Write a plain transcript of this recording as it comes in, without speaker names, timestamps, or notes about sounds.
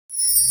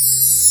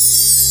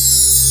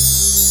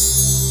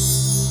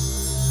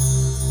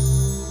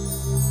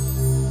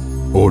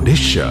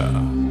Odisha,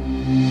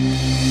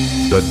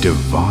 the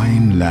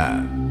divine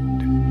land.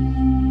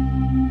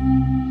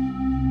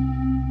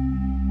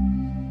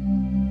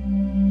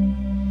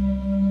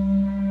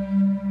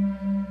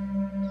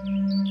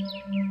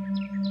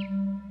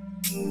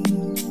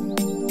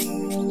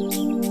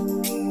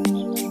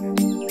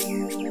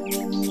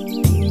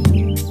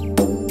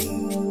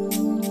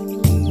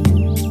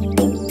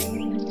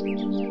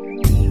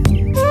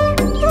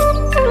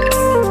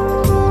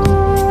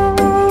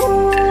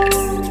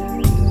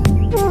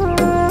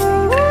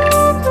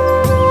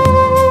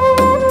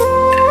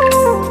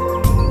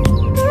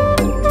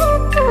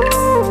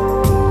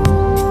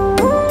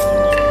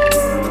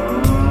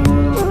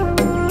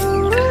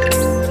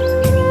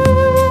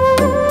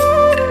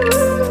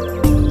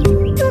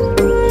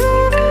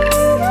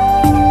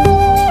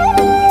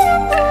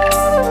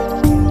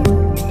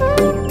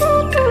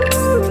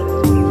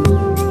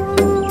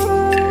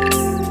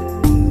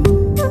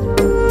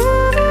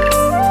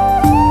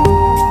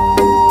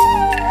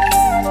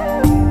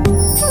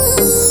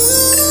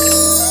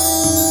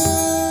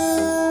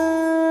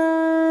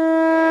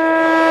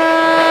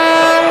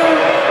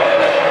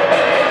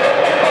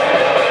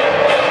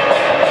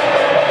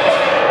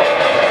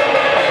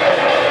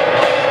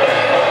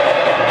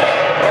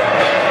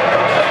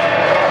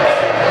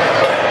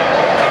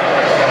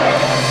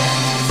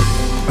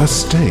 A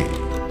state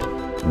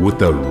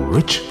with a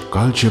rich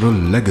cultural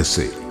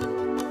legacy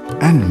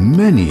and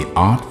many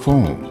art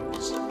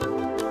forms.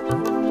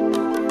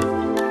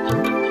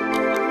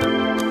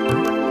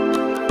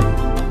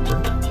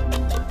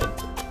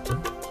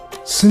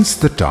 Since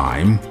the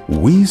time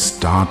we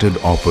started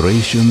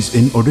operations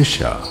in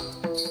Odisha,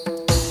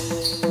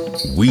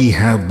 we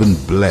have been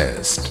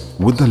blessed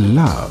with the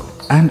love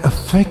and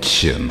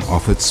affection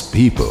of its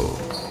people.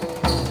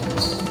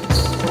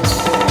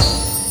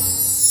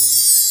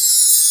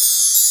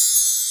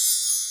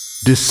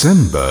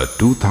 December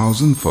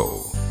 2004,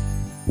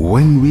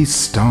 when we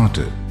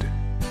started,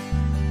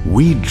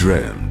 we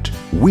dreamt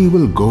we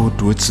will go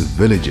to its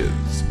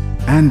villages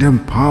and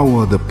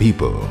empower the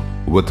people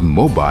with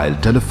mobile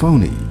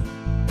telephony.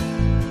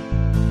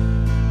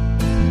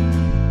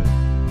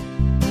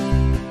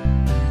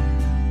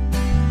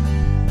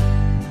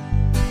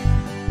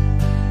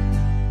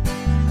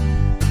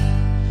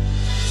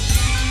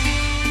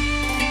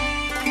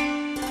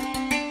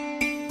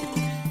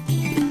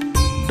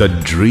 The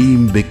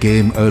dream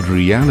became a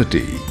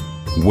reality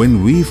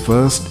when we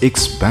first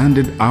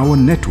expanded our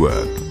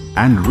network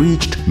and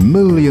reached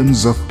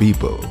millions of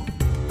people.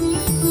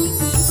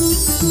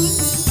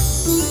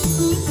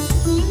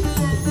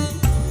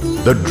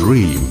 The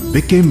dream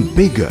became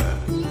bigger,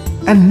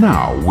 and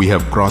now we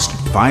have crossed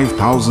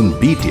 5,000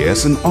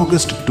 BTS in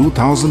August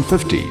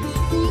 2015,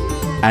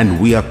 and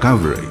we are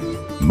covering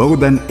more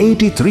than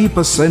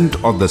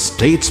 83% of the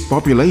state's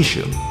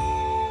population.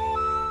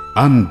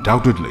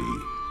 Undoubtedly,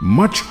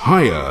 much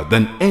higher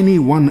than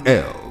anyone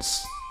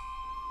else.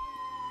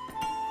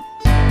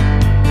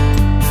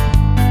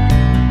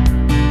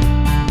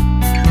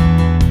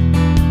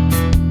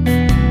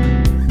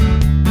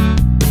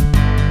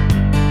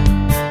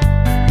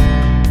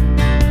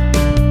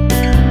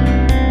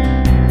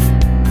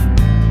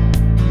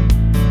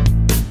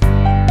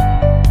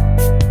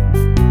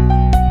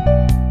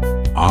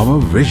 Our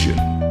vision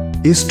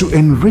is to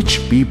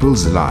enrich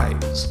people's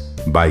lives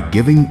by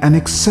giving an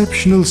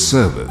exceptional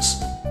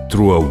service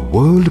through a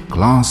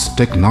world-class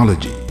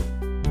technology.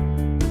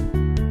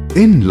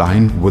 In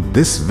line with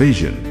this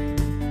vision,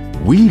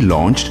 we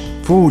launched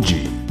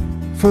 4G,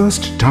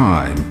 first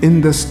time in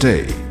the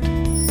state.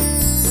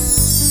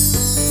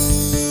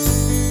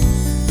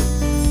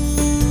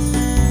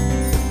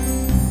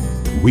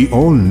 We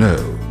all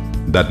know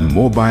that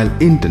mobile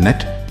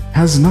internet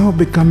has now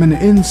become an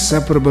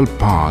inseparable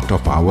part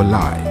of our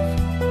life.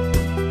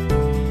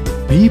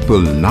 People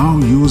now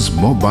use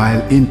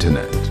mobile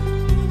internet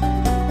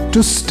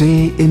to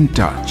stay in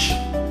touch,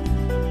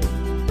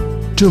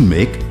 to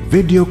make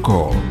video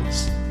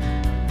calls,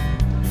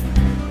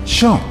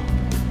 shop,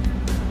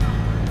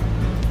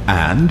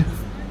 and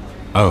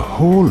a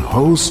whole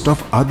host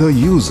of other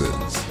uses.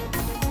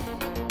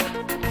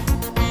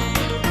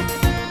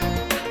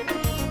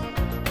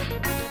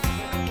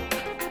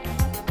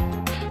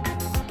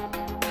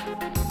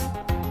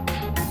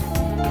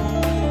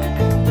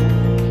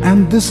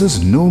 And this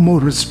is no more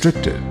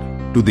restricted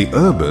to the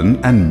urban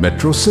and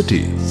metro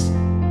cities.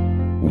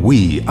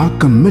 We are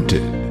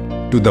committed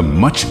to the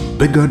much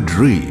bigger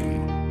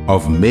dream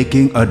of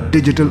making a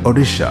digital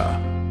Odisha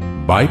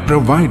by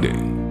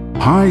providing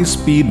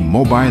high-speed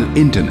mobile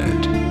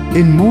internet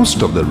in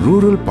most of the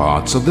rural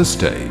parts of the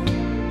state,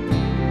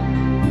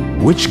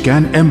 which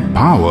can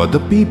empower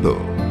the people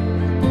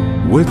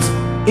with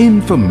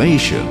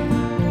information,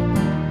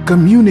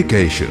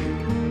 communication,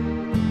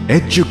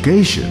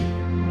 education,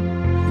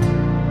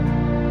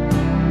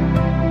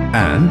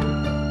 and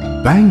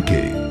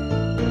banking,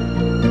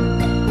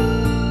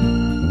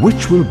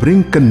 which will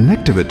bring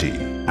connectivity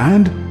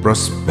and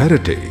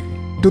prosperity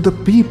to the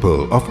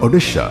people of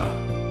Odisha.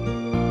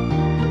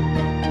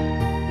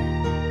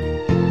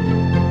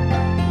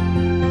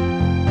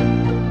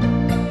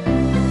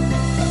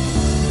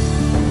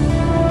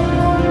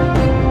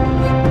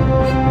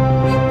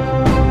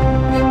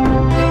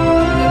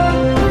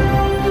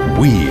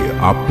 we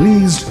are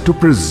pleased to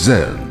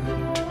present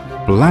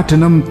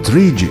Platinum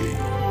 3G,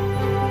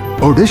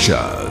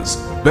 Odisha's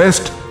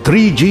best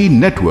 3G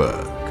network.